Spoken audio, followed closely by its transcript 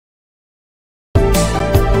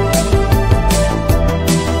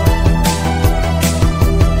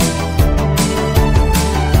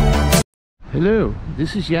Hello,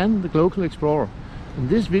 this is Jan, the local explorer. In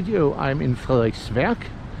this video I'm in Frederiksværk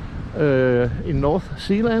in North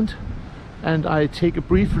Zealand, and I take a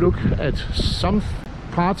brief look at some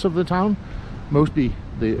parts of the town, mostly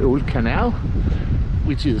the old canal,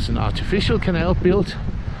 which is an artificial canal built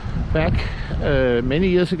back many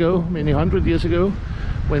years ago, many hundred years ago,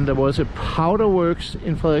 when there was a powder works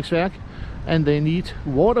in Frederiksværk and they need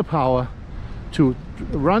water power to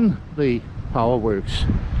run the power works.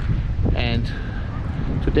 And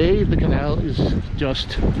today the canal is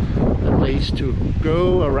just a place to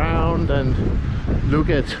go around and look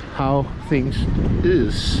at how things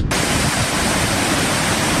is.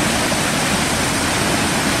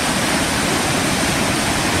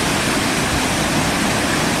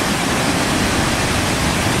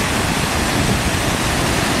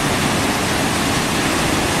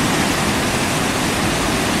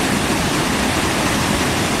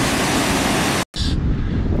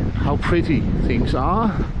 How pretty things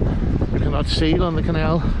are. You cannot sail on the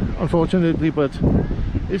canal, unfortunately, but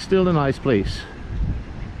it's still a nice place.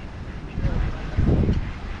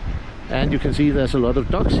 And you can see there's a lot of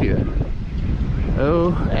ducks here.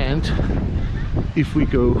 Oh, and if we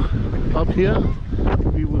go up here,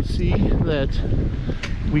 we will see that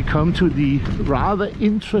we come to the rather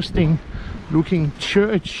interesting looking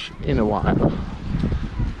church in a while.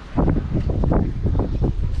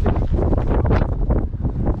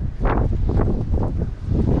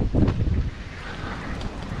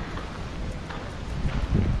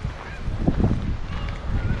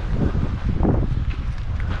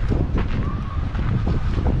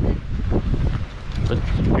 But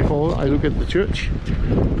before I look at the church,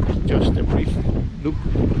 just a brief look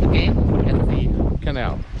again at the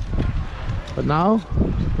canal. But now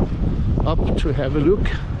up to have a look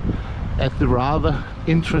at the rather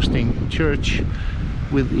interesting church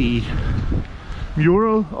with the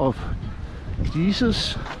mural of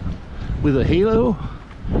Jesus with a halo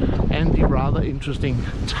and the rather interesting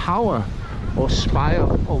tower or spire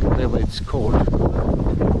or whatever it's called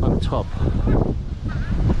on top.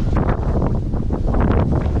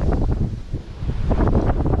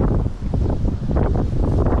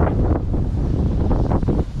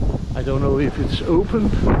 I don't know if it's open,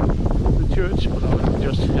 the church, but I'll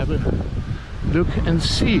just have a look and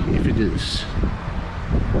see if it is.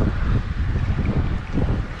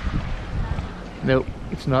 No,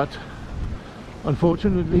 it's not,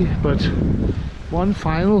 unfortunately, but one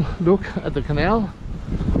final look at the canal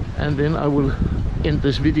and then I will end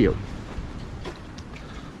this video.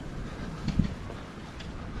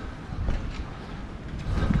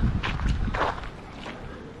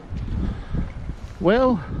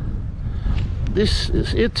 Well, this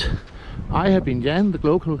is it. I have been Jan, the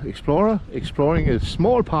local explorer, exploring a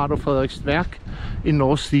small part of Frederiksværk in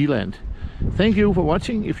North Zealand. Thank you for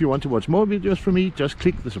watching. If you want to watch more videos from me, just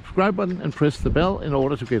click the subscribe button and press the bell in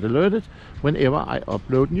order to get alerted whenever I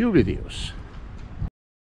upload new videos.